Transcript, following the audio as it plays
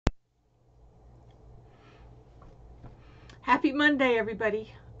Happy Monday,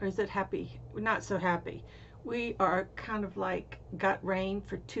 everybody. Or is it happy? We're not so happy. We are kind of like got rain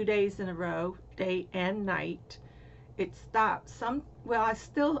for 2 days in a row, day and night. It stopped. Well,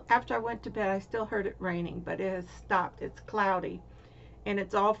 after I went to bed, I still heard it raining, but it has stopped. It's cloudy. And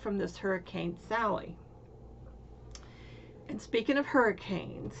it's all from this Hurricane Sally. And speaking of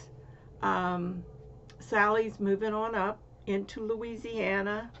hurricanes, Sally's moving on up into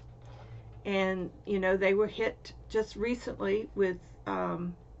Louisiana. And, they were hit just recently with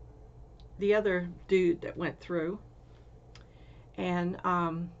the other dude that went through. And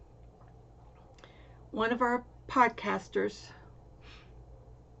one of our podcasters,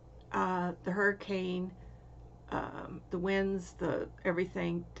 the hurricane, the winds,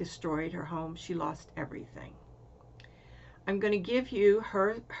 everything destroyed her home. She lost everything. I'm going to give you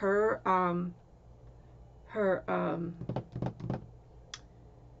her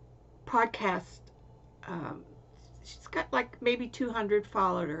podcast. She's got like maybe 200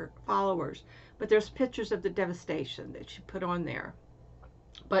 followers, but there's pictures of the devastation that she put on there.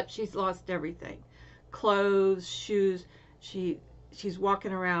 But she's lost everything. Clothes, shoes. She's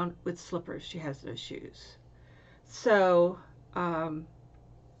walking around with slippers. She has no shoes. So, and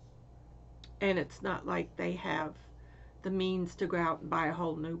it's not like they have the means to go out and buy a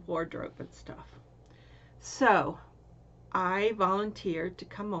whole new wardrobe and stuff. So, I volunteered to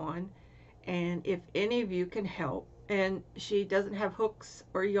come on, and if any of you can help, and she doesn't have hooks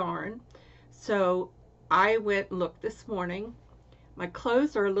or yarn, so I went and looked this morning. My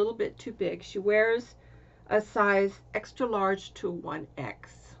clothes are a little bit too big. She wears a size extra large to 1X.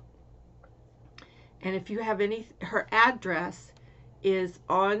 And if you have her address is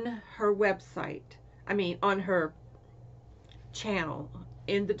on her website, on her channel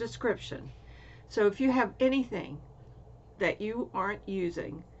in the description. So if you have anything that you aren't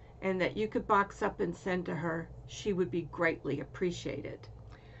using and that you could box up and send to her, she would be greatly appreciated.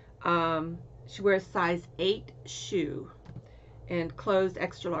 She wears size 8 shoe and clothes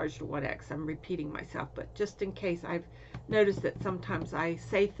extra large to 1X. I'm repeating myself, but just in case, I've noticed that sometimes I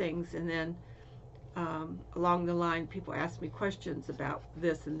say things and then along the line people ask me questions about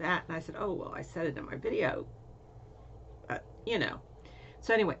this and that, and I said, oh, well, I said it in my video.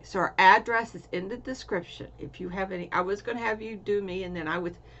 So anyway, so our address is in the description. If you have any, I was going to have you do me, and then I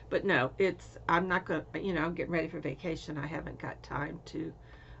would, but no, I'm not going to, I'm getting ready for vacation. I haven't got time to,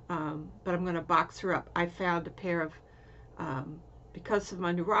 but I'm going to box her up. I found a pair of, because of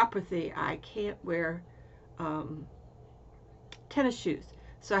my neuropathy, I can't wear tennis shoes.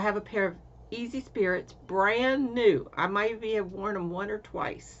 So I have a pair of Easy Spirits, brand new. I might even have worn them once or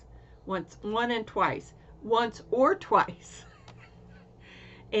twice. Once or twice.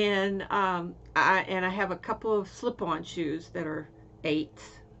 And I have a couple of slip-on shoes that are 8s.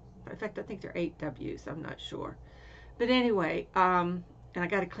 In fact, I think they're 8Ws. I'm not sure. But anyway, and I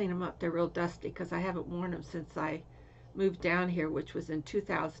got to clean them up. They're real dusty because I haven't worn them since I moved down here, which was in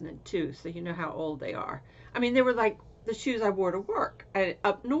 2002. So you know how old they are. They were like the shoes I wore to work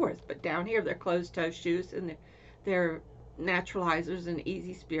up north. But down here, they're closed-toe shoes, and they're naturalizers and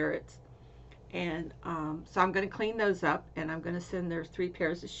Easy Spirits. And so I'm going to clean those up, and I'm going to send her 3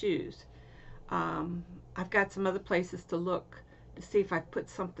 pairs of shoes. I've got some other places to look to see if I put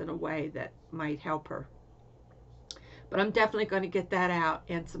something away that might help her. But I'm definitely going to get that out,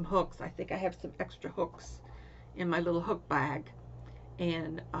 and some hooks. I think I have some extra hooks in my little hook bag.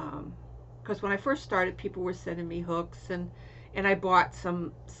 And because when I first started, people were sending me hooks, and I bought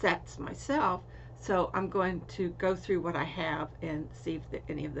some sets myself. So I'm going to go through what I have and see if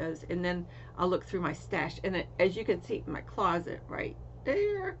any of those, and then I'll look through my stash. And as you can see in my closet right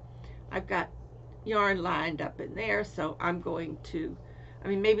there, I've got yarn lined up in there. So I'm going to,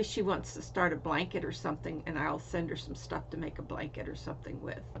 maybe she wants to start a blanket or something, and I'll send her some stuff to make a blanket or something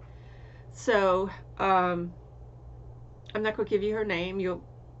with. So I'm not going to give you her name. You'll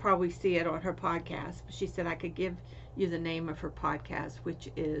probably see it on her podcast. But she said I could give you the name of her podcast,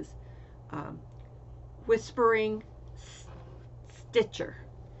 which is Whispering Stitcher.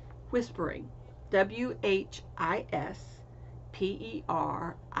 Whispering, WHISPERING,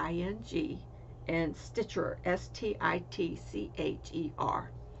 and Stitcher, STITCHER.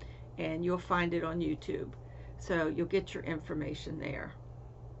 And you'll find it on YouTube. So you'll get your information there.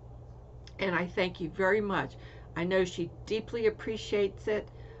 And I thank you very much. I know she deeply appreciates it.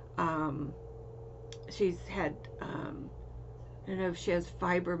 She's had I don't know if she has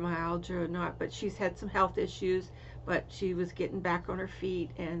fibromyalgia or not, but she's had some health issues, but she was getting back on her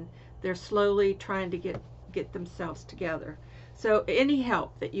feet, and they're slowly trying to get themselves together. So any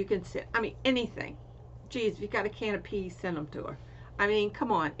help that you can send, anything. Geez, if you got a can of peas, send them to her.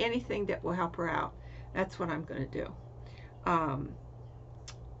 Come on, anything that will help her out. That's what I'm going to do. Um,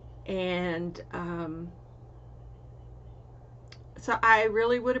 and so I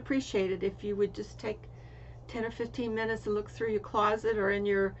really would appreciate it if you would just take 10 or 15 minutes and look through your closet or in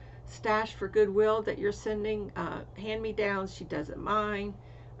your stash for Goodwill that you're sending hand-me-downs. She doesn't mind.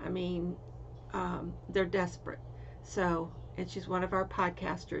 I mean, they're desperate. So, and she's one of our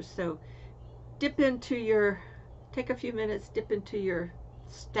podcasters. So take a few minutes, dip into your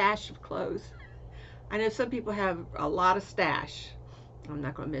stash of clothes. I know some people have a lot of stash. I'm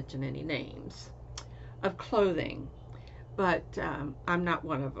not going to mention any names of clothing, but I'm not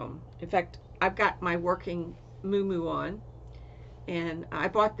one of them. In fact, I've got my working muumuu on, and I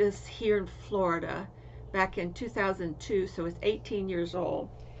bought this here in Florida back in 2002, so it's 18 years old,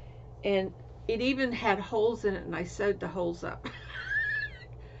 and it even had holes in it, and I sewed the holes up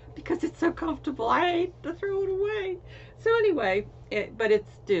because it's so comfortable. I hate to throw it away. So anyway, but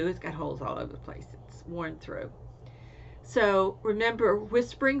it's got holes all over the place. It's worn through. So remember,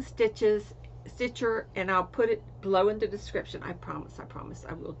 Whispering Stitcher, and I'll put it below in the description. I promise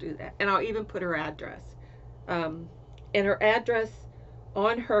I will do that. And I'll even put her address. And her address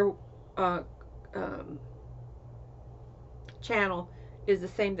on her channel is the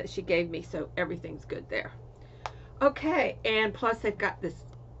same that she gave me, so everything's good there. Okay, and plus they've got this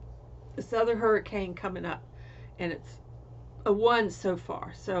other hurricane coming up, and it's a 1 so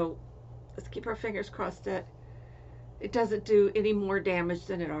far. So let's keep our fingers crossed that it doesn't do any more damage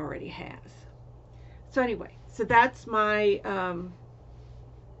than it already has. So anyway, so that's my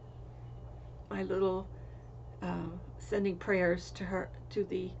my little sending prayers to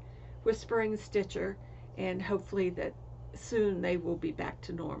the Whispering Stitcher, and hopefully that soon they will be back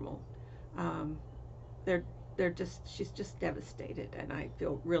to normal. She's just devastated, and I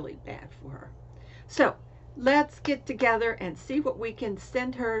feel really bad for her. So let's get together and see what we can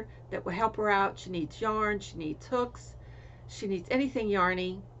send her that will help her out. She needs yarn, she needs hooks, she needs anything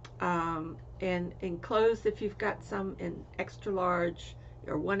yarny, and in clothes, if you've got some in extra large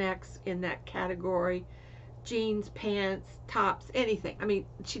or 1X in that category, jeans, pants, tops, anything. I mean,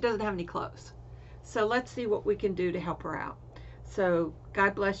 she doesn't have any clothes. So let's see what we can do to help her out. So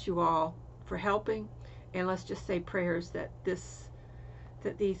God bless you all for helping, and let's just say prayers that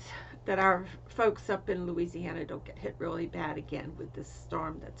our folks up in Louisiana don't get hit really bad again with this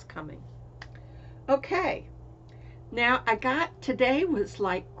storm that's coming. Okay, now today was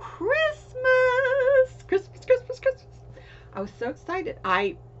like Christmas. I was so excited.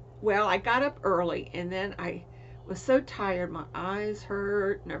 I got up early, and then I was so tired. My eyes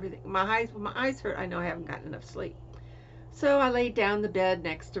hurt and everything. My eyes hurt. I know I haven't gotten enough sleep. So I laid down in the bed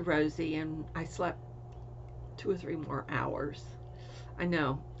next to Rosie, and I slept 2 or 3 more hours. I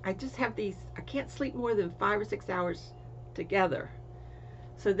know. I just have I can't sleep more than 5 or 6 hours together.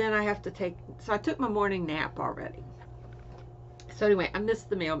 So then I have to so I took my morning nap already. So anyway, I missed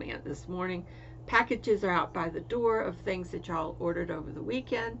the mailman this morning. Packages are out by the door of things that y'all ordered over the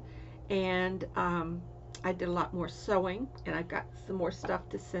weekend. And I did a lot more sewing, and I've got some more stuff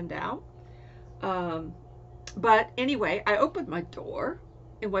to send out. But anyway, I opened my door,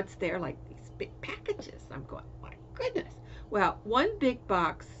 and what's there? Like these big packages. I'm going, my goodness. Well, one big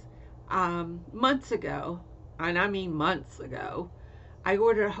box, months ago, and I mean months ago, I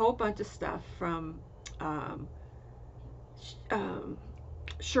ordered a whole bunch of stuff from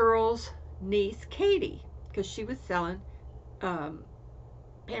Cheryl's niece, Katie, because she was selling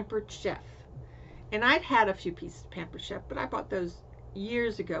Pampered Chef. And I'd had a few pieces of Pampered Chef, but I bought those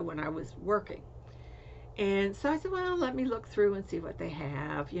years ago when I was working. And so I said, well, let me look through and see what they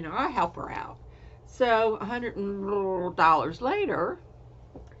have. You know, I'll help her out. So $100 later,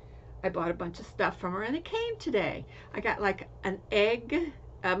 I bought a bunch of stuff from her, and it came today. I got like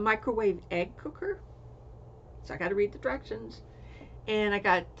a microwave egg cooker. So I got to read the directions. And I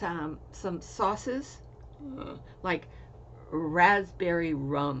got some sauces, like raspberry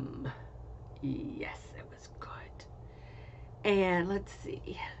rum. Yes, it was good. And let's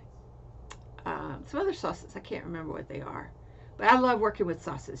see. Some other sauces. I can't remember what they are. But I love working with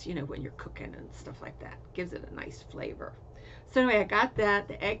sauces, you know, when you're cooking and stuff like that. It gives it a nice flavor. So anyway, I got that,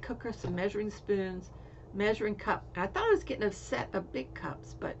 the egg cooker, some measuring spoons, measuring cup. And I thought I was getting a set of big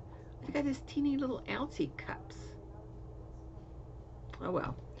cups, but I got these teeny little ouncy cups. Oh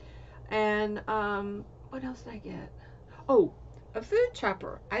well. And what else did I get? Oh, a food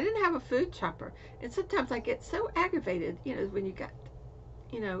chopper. I didn't have a food chopper. And sometimes I get so aggravated, you know, when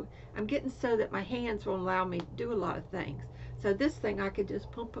I'm getting so that my hands won't allow me to do a lot of things. So this thing I could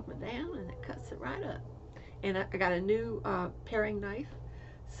just pump up and down, and it cuts it right up. And I got a new paring knife.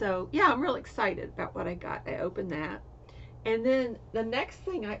 So yeah, I'm real excited about what I got. I opened that. And then the next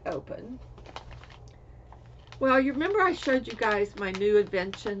thing I opened Well, you remember I showed you guys my new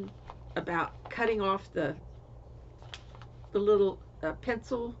invention about cutting off the little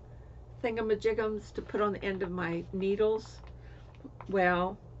pencil thingamajiggums to put on the end of my needles?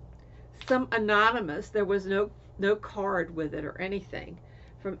 Well, some anonymous, there was no card with it or anything,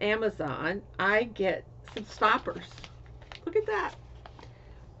 from Amazon, I get some stoppers. Look at that.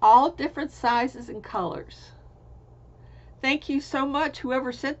 All different sizes and colors. Thank you so much,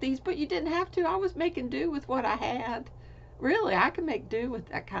 whoever sent these, but you didn't have to. I was making do with what I had. Really, I can make do with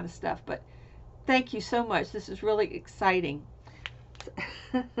that kind of stuff, but thank you so much. This is really exciting.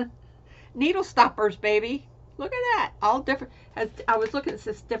 Needle stoppers, baby. Look at that. All different. I was looking at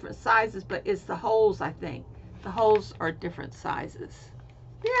this different sizes, but it's the holes, I think. The holes are different sizes.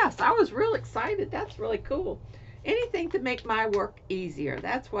 Yes, I was real excited. That's really cool. Anything to make my work easier.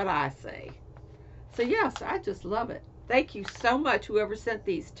 That's what I say. So yes, I just love it. Thank you so much, whoever sent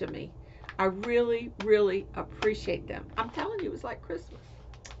these to me. I really, really appreciate them. I'm telling you, it was like Christmas.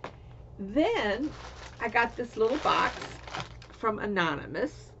 Then I got this little box from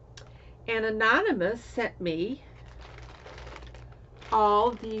Anonymous. And Anonymous sent me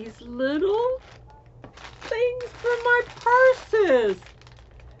all these little things for my purses.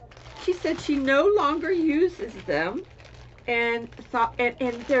 She said she no longer uses them, and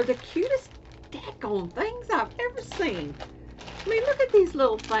they're the cutest daggone things I've ever seen. I mean, look at these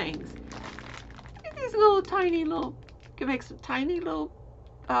little things. Look at these little tiny little. You can make some tiny little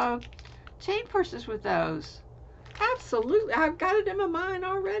chain purses with those. Absolutely, I've got it in my mind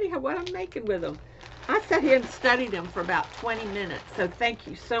already what I'm making with them. I sat here and studied them for about 20 minutes. So thank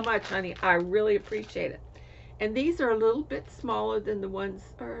you so much, honey. I really appreciate it. And these are a little bit smaller than the ones,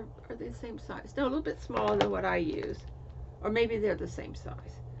 or are they the same size? No, a little bit smaller than what I use. Or maybe they're the same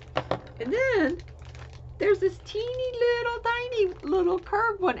size. And then there's this teeny little, tiny little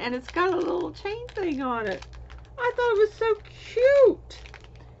curved one, and it's got a little chain thing on it. I thought it was so cute.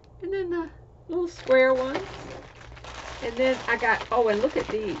 And then the little square ones. And then I got, oh, and look at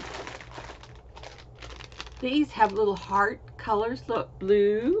these. These have little heart colors. Look,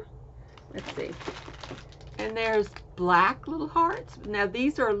 blue. Let's see. And there's black little hearts. Now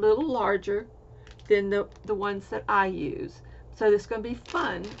these are a little larger than the ones that I use. So it's going to be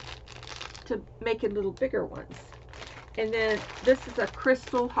fun to make it little bigger ones. And then this is a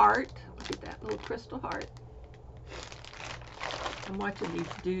crystal heart. Look at that little crystal heart. I'm watching these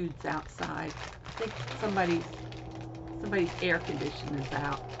dudes outside. I think somebody's air conditioner is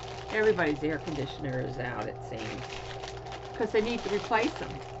out. Everybody's air conditioner is out, it seems, because they need to replace them.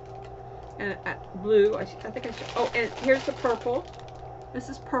 And blue, I think I should. Oh, and here's the purple. This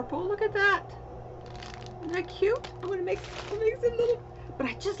is purple. Look at that. Isn't that cute? I'm gonna make some little. But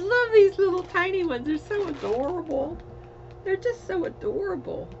I just love these little tiny ones. They're so adorable. They're just so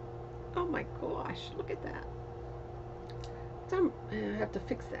adorable. Oh my gosh, look at that. I have to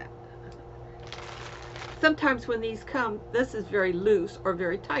fix that. Sometimes when these come, this is very loose or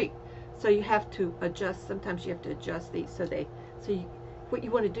very tight, so you have to adjust. Sometimes you have to adjust these what you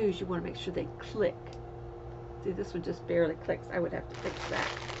want to do is you want to make sure they click. See, this one just barely clicks. I would have to fix that.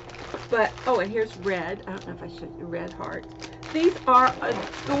 But oh, and here's red. I don't know if I showed you red hearts. These are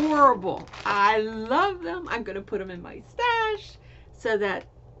adorable. I love them. I'm going to put them in my stash so that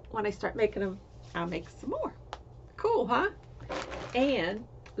when I start making them, I'll make some more. Cool, huh? And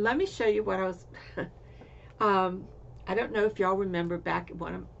let me show you what I was. I don't know if y'all remember back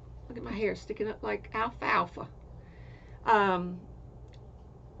when look at my hair sticking up like alfalfa.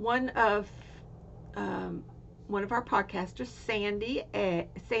 One of our podcasters, Sandy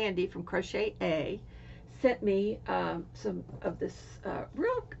from Crochet A, sent me some of this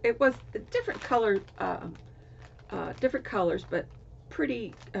it was different colors, but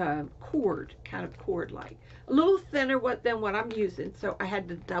pretty kind of cord like. A little thinner than what I'm using, so I had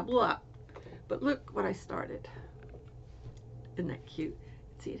to double up. But look what I started. Isn't that cute?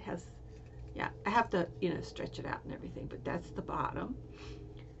 See, it has, yeah, I have to, stretch it out and everything, but that's the bottom.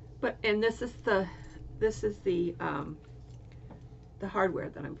 And this is the hardware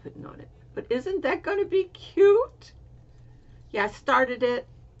that I'm putting on it. But isn't that going to be cute? Yeah, I started it,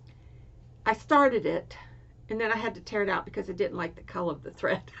 and then I had to tear it out because I didn't like the color of the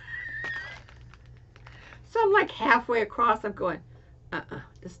thread. So I'm like halfway across, I'm going,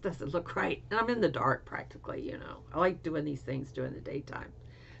 this doesn't look right. And I'm in the dark practically, I like doing these things during the daytime.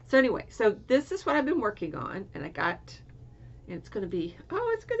 So anyway, so this is what I've been working on, and and it's going to be,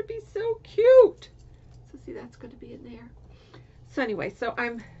 it's going to be so cute. So see, that's going to be in there. So anyway, so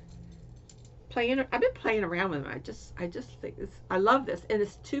I've been playing around with them. I just think I love this. And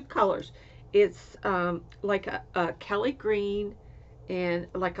it's two colors. It's like a Kelly green and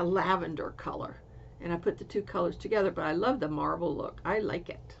like a lavender color. and I put the two colors together, but I love the marble look. I like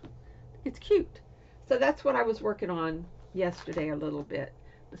it. It's cute. So that's what I was working on yesterday a little bit,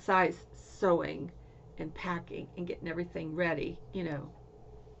 besides sewing and packing and getting everything ready, you know.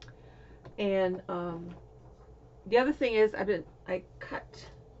 And the other thing is I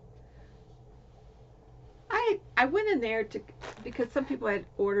went in there to, because some people had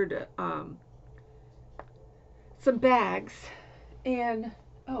ordered some bags, and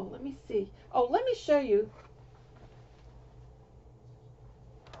oh, let me see. Oh, let me show you.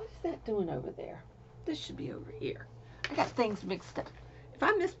 What's that doing over there? This should be over here. I got things mixed up. If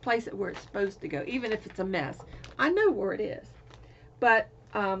I misplace it where it's supposed to go, even if it's a mess, I know where it is. But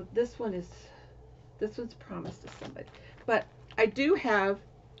this one's promised to somebody. But I still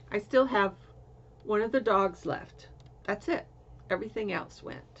have one of the dogs left. That's it. Everything else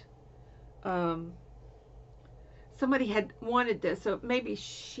went. Somebody had wanted this, so maybe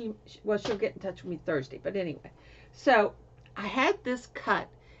she'll get in touch with me Thursday. But anyway, so I had this cut,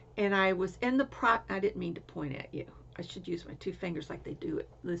 and I was in the I didn't mean to point at you. I should use my two fingers like they do it.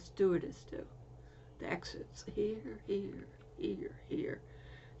 The stewardess do. The exits here, here, here, here.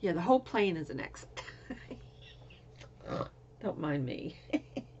 Yeah, the whole plane is an exit. Don't mind me.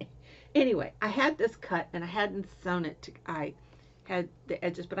 Anyway, I had this cut, and I hadn't sewn it. I had the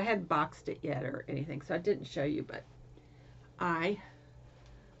edges, but I hadn't boxed it yet or anything, so I didn't show you. But I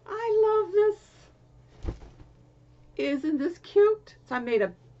love this. Isn't this cute? So I made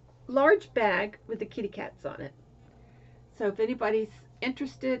a large bag with the kitty cats on it. So if anybody's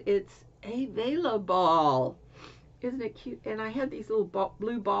interested, it's available. Isn't it cute? And I had these little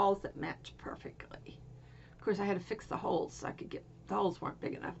blue balls that match perfectly. Of course, I had to fix the holes so I could get, the holes weren't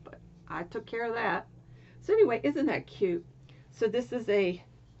big enough, but I took care of that. So anyway, isn't that cute? So this is a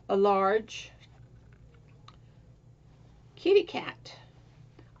large kitty cat.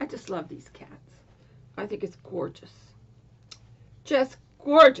 I just love these cats. I think it's gorgeous. Just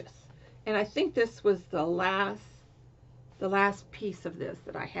gorgeous. And I think this was the last piece of this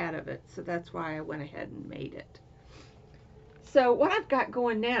that I had of it. So that's why I went ahead and made it. So what I've got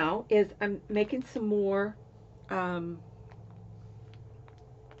going now is I'm making some more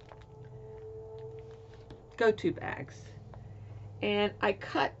go-to bags. And I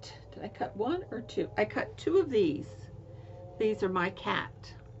cut, did I cut one or two? I cut two of these. These are my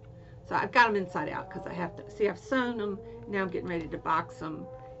cat. So I've got them inside out because I have to, see, I've sewn them. Now I'm getting ready to box them.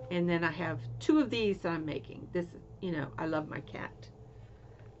 And then I have two of these that I'm making. This, you know, I love my cat.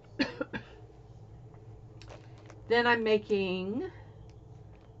 Then I'm making,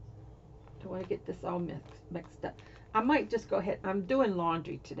 I want to get this all mixed up. I might just go ahead, I'm doing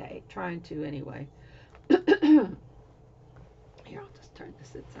laundry today, trying to anyway. Here, I'll just turn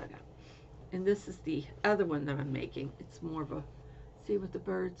this inside out. And this is the other one that I'm making. It's more of a, see, with the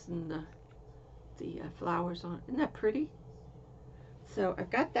birds and the flowers on it. Isn't that pretty? So I've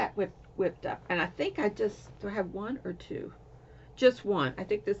got that whipped up. And I think I just, do I have one or two? Just one. I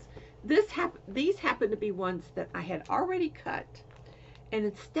think these happen to be ones that I had already cut. And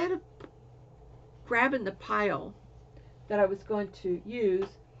instead of grabbing the pile that I was going to use,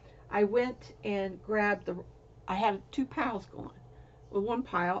 I went and grabbed I had two piles going. Well, one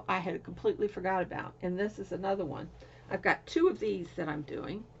pile I had completely forgot about, and this is another one. I've got two of these that I'm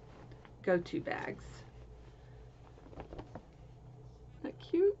doing, go-to bags. Isn't that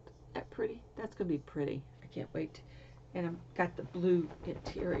cute? That pretty? That's going to be pretty. I can't wait. And I've got the blue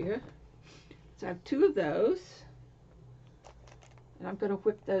interior. So I have two of those. And I'm going to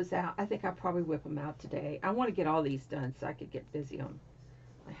whip those out. I think I'll probably whip them out today. I want to get all these done so I could get busy on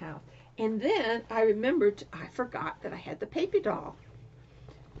my house. And then I remembered, I forgot that I had the paper doll.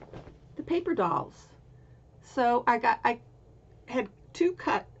 The paper dolls. So I had two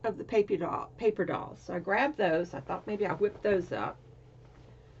cut of the paper dolls. So I grabbed those. I thought maybe I'll whip those up.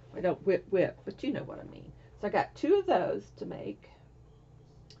 I don't whip, but you know what I mean. So I got two of those to make.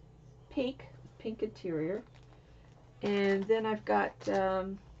 Pink interior. And then I've got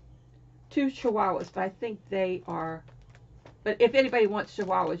two chihuahuas, but I think they are, but if anybody wants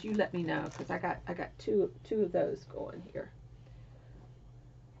chihuahuas, you let me know, because I got two of those going here.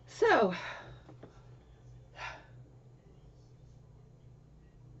 So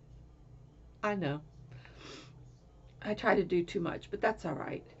I know I try to do too much, but that's all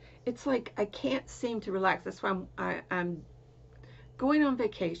right. It's like I can't seem to relax. That's why I'm going on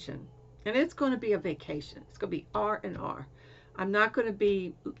vacation, and it's going to be a vacation. It's going to be R&R. I'm not going to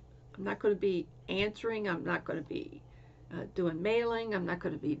be answering. I'm not going to be doing mailing. I'm not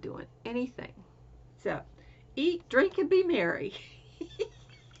going to be doing anything. So eat, drink, and be merry.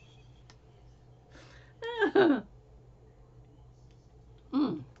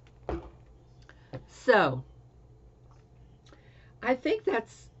 So I think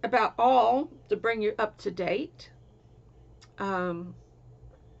that's about all to bring you up to date. Um,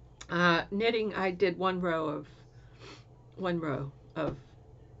 Knitting, I did one row of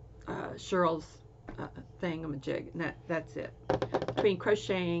Cheryl's thingamajig, and that's it. Between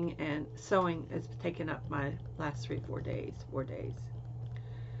crocheting and sewing has taken up my last 4 days.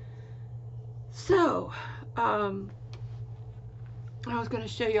 So, I was going to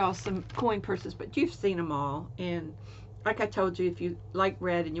show y'all some coin purses, but you've seen them all. And like I told you, if you like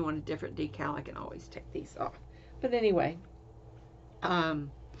red and you want a different decal, I can always take these off. But anyway,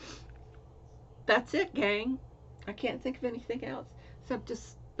 that's it, gang. I can't think of anything else except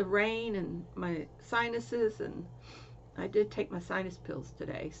just the rain and my sinuses. And I did take my sinus pills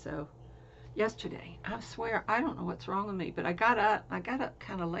today. So yesterday, I swear, I don't know what's wrong with me, but I got up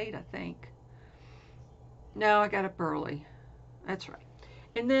kind of late, I think. No, I got up early. That's right.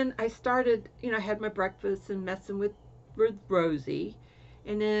 And then I started, I had my breakfast and messing with Rosie.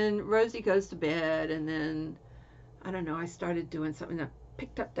 And then Rosie goes to bed. And then, I don't know, I started doing something. I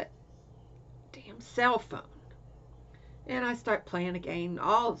picked up that damn cell phone. And I start playing a game.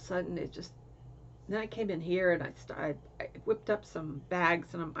 All of a sudden, then I came in here and I whipped up some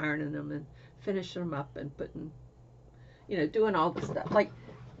bags and I'm ironing them and finishing them up and putting, doing all the stuff. Like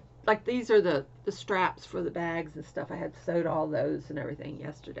these are the straps for the bags and stuff. I had sewed all those and everything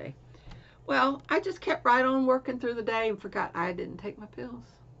yesterday. Well, I just kept right on working through the day and forgot I didn't take my pills.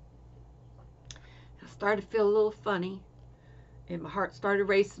 I started to feel a little funny and my heart started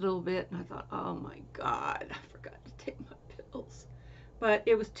racing a little bit and I thought, oh my God, I forgot to take my pills. But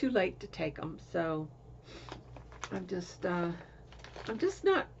it was too late to take them, so I'm just not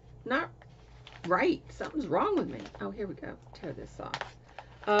right. Something's wrong with me. Oh, here we go. Tear this off.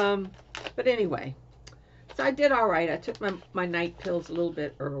 But anyway, so I did all right. I took my night pills a little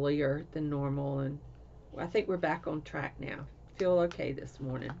bit earlier than normal, and I think we're back on track now. Feel okay this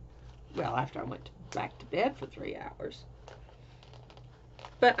morning. Well, after I went back to bed for 3 hours.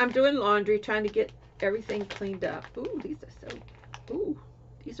 But I'm doing laundry, trying to get everything cleaned up. Ooh,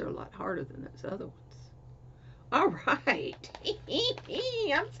 these are a lot harder than those other ones. All right.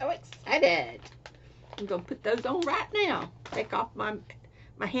 I'm so excited. I'm going to put those on right now. Take off my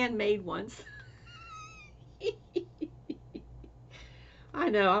handmade ones. I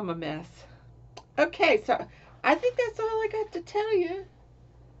know, I'm a mess. Okay, so I think that's all I got to tell you.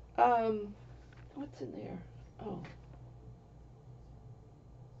 What's in there? Oh.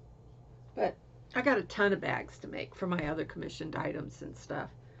 But I got a ton of bags to make for my other commissioned items and stuff.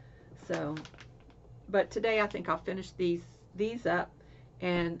 So, but today I think I'll finish these up.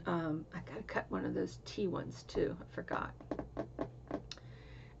 And I got to cut one of those T ones too. I forgot.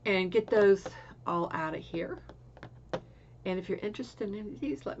 And get those all out of here. And if you're interested in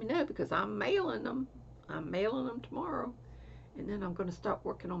these, let me know because I'm mailing them. I'm mailing them tomorrow. And then I'm going to start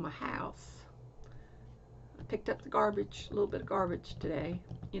working on my house. I picked up the garbage, a little bit of garbage today.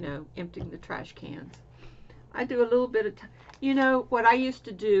 Emptying the trash cans. I do a little bit of, what I used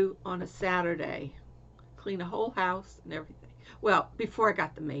to do on a Saturday, clean a whole house and everything. Well, before I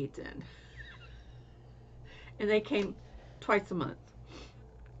got the maids in. And they came twice a month.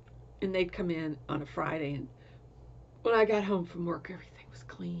 And they'd come in on a Friday. And when I got home from work, everything was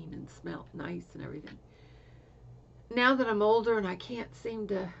clean and smelled nice and everything. Now that I'm older and I can't seem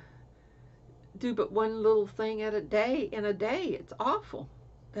to do but one little thing in a day, it's awful.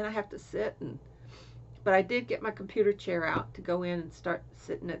 Then I have to sit but I did get my computer chair out to go in and start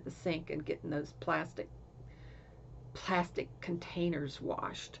sitting at the sink and getting those plastic containers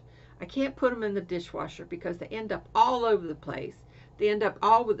washed. I can't put them in the dishwasher because they end up all over the place. They end up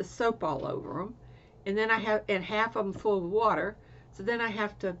all with the soap all over them. And then half of them full of water. So then I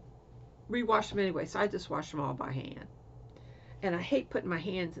have to rewash them anyway. So I just wash them all by hand. And I hate putting my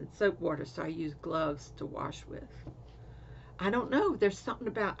hands in soap water, so I use gloves to wash with. I don't know. There's something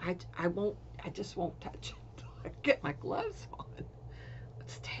about I just won't touch it. I get my gloves on.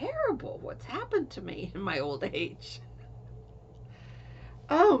 It's terrible what's happened to me in my old age.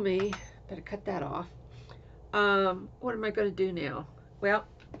 Oh, me. Better cut that off. What am I going to do now? Well,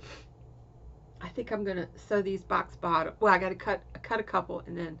 I think I'm going to sew these box bottom. Well, I got to cut a couple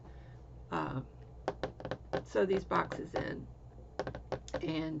and then sew these boxes in.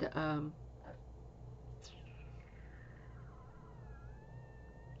 And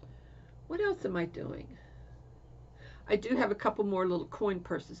what else am I doing? I do have a couple more little coin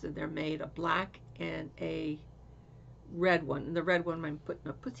purses in there made, a black and a red one. And the red one I'm putting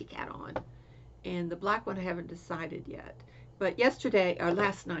a pussycat on. And the black one I haven't decided yet. But yesterday, or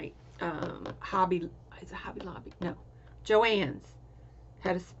last night, Hobby Lobby? No, Joann's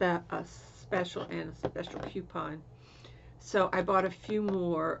had a special and a special coupon. So I bought a few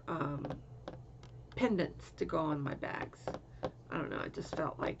more pendants to go on my bags. I don't know. I just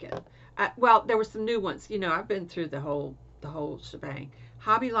felt like it. Well, there were some new ones. You know, I've been through the whole shebang.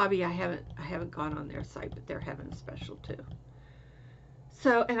 Hobby Lobby, I haven't gone on their site, but they're having a special too.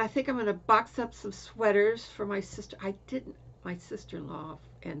 So, and I think I'm going to box up some sweaters for my sister. My sister-in-law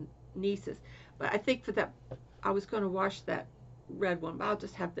and nieces. But I think for that, I was going to wash that red one, but I'll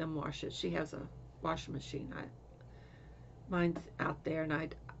just have them wash it. She has a washing machine. Mine's out there, and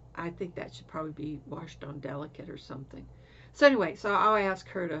I think that should probably be washed on delicate or something. So anyway, so I'll ask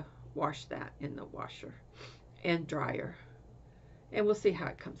her to wash that in the washer and dryer, and we'll see how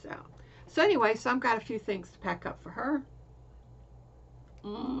it comes out. So anyway, so I've got a few things to pack up for her.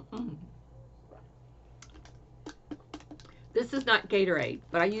 This is not Gatorade,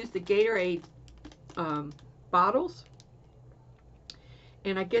 but I use the Gatorade bottles,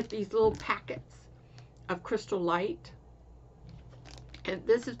 and I get these little packets of Crystal Light, and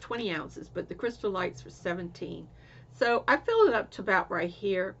this is 20 ounces, but the Crystal Light's for 17. So I fill it up to about right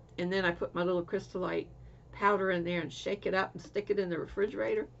here, and then I put my little Crystal Light powder in there and shake it up and stick it in the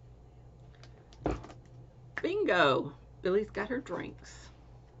refrigerator. Bingo! Billie's got her drinks.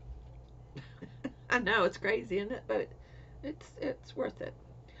 I know, it's crazy, isn't it? But it's worth it.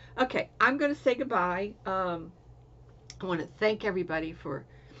 Okay, I'm going to say goodbye. I want to thank everybody for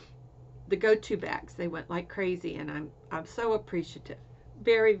the go-to bags. They went like crazy, and I'm so appreciative.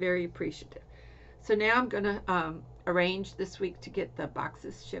 Very, very appreciative. So now I'm going to arrange this week to get the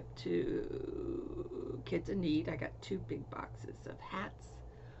boxes shipped to Kids in Need. I got 2 big boxes of hats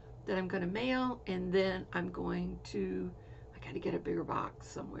that I'm going to mail, and then I'm going to, I got to get a bigger box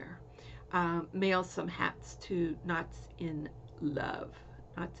somewhere, mail some hats to Knots in Love.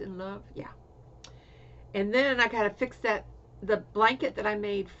 Knots in Love? Yeah. And then I got to fix the blanket that I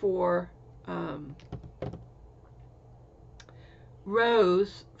made for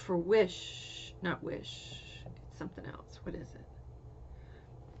Rose for Wish, not Wish, it's something else. What is it?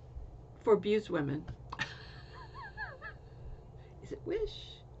 For abused women. Is it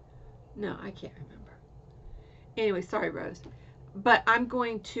Wish? No, I can't remember. Anyway, sorry, Rose. But I'm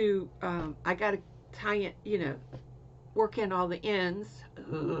going to, I got to tie it, you know, work in all the ends.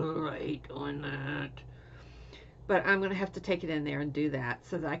 Oh, I hate doing that. But I'm going to have to take it in there and do that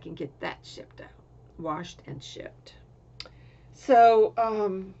so that I can get that shipped out, washed and shipped. So,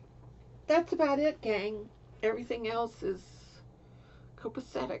 that's about it, gang. Everything else is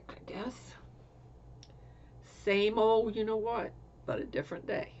copacetic, I guess. Same old, you know what, but a different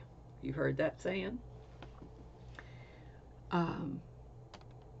day. You heard that saying? No,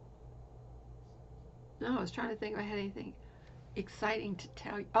 I was trying to think if I had anything exciting to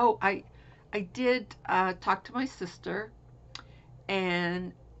tell you. Oh, I did talk to my sister,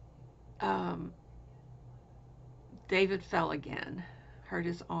 and David fell again, hurt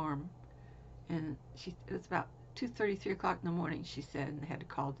his arm, and it was about 2:30, 3 o'clock in the morning, she said, and they had to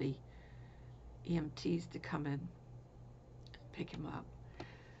call the EMTs to come and pick him up.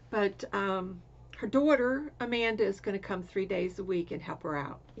 But her daughter, Amanda, is going to come 3 days a week and help her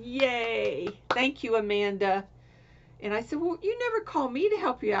out. Yay! Thank you, Amanda. And I said, well, you never call me to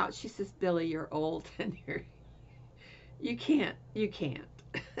help you out. She says, Billie, you're old and you can't.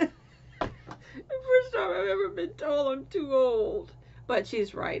 The first time I've ever been told I'm too old. But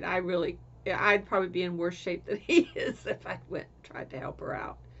she's right. I'd probably be in worse shape than he is if I went and tried to help her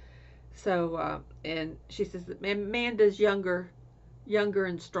out. So, and she says that Amanda's younger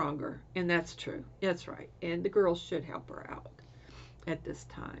and stronger. And that's true. That's right. And the girls should help her out at this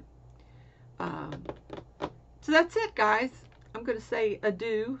time. So that's it, guys. I'm going to say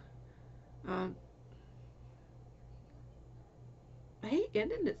adieu. I hate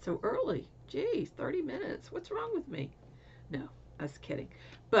ending it so early. Geez, 30 minutes. What's wrong with me? No, I was kidding.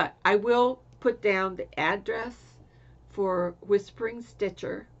 But I will put down the address for Whispering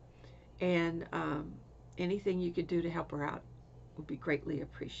Stitcher, and anything you could do to help her out would be greatly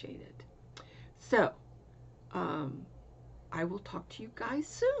appreciated. So, I will talk to you guys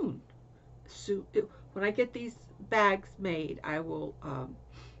soon. When I get these bags made, I will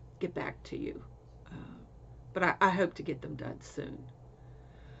get back to you. But I hope to get them done soon.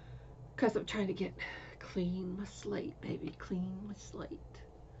 Because I'm trying to clean my slate, baby. Clean my slate.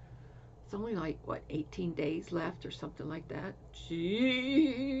 It's only like, what, 18 days left or something like that.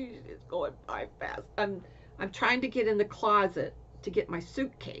 Jeez, it's going by fast. I'm trying to get in the closet to get my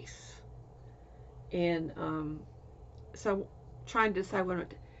suitcase. And so I'm trying to decide what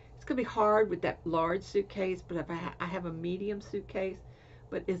it's going to be hard with that large suitcase, but if I have a medium suitcase,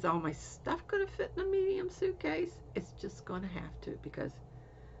 but is all my stuff going to fit in a medium suitcase? It's just going to have to, because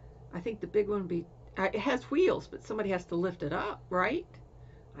I think the big one would be, it has wheels, but somebody has to lift it up, right?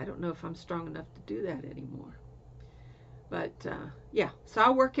 I don't know if I'm strong enough to do that anymore. But yeah, so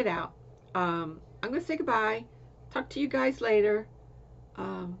I'll work it out. I'm going to say goodbye. Talk to you guys later.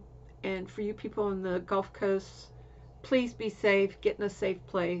 Um, and for you people in the Gulf Coast, please be safe. Get in a safe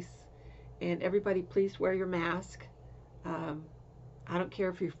place. And everybody, please wear your mask. Um, I don't care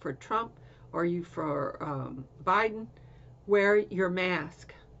if you're for Trump or you for Biden. Wear your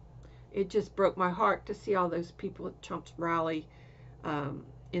mask. It just broke my heart to see all those people at Trump's rally um,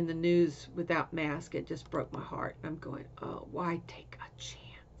 in the news without mask. It just broke my heart. I'm going, oh, why take a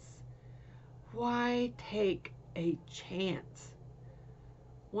chance? Why take a chance?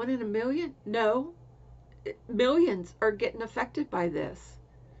 1 in a million? No. Millions are getting affected by this.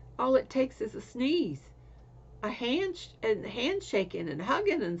 All it takes is a sneeze, a handshaking and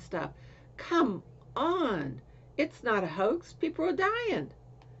hugging and stuff. Come on. It's not a hoax. People are dying.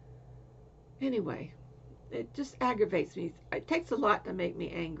 Anyway, it just aggravates me. It takes a lot to make me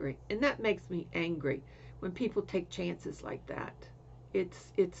angry, and that makes me angry when people take chances like that.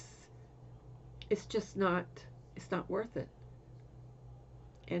 It's just not, it's not worth it.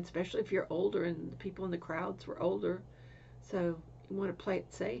 And especially if you're older, and the people in the crowds were older, so you want to play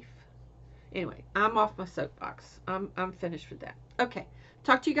it safe. Anyway, I'm off my soapbox. I'm finished with that. Okay,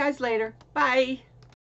 talk to you guys later. Bye.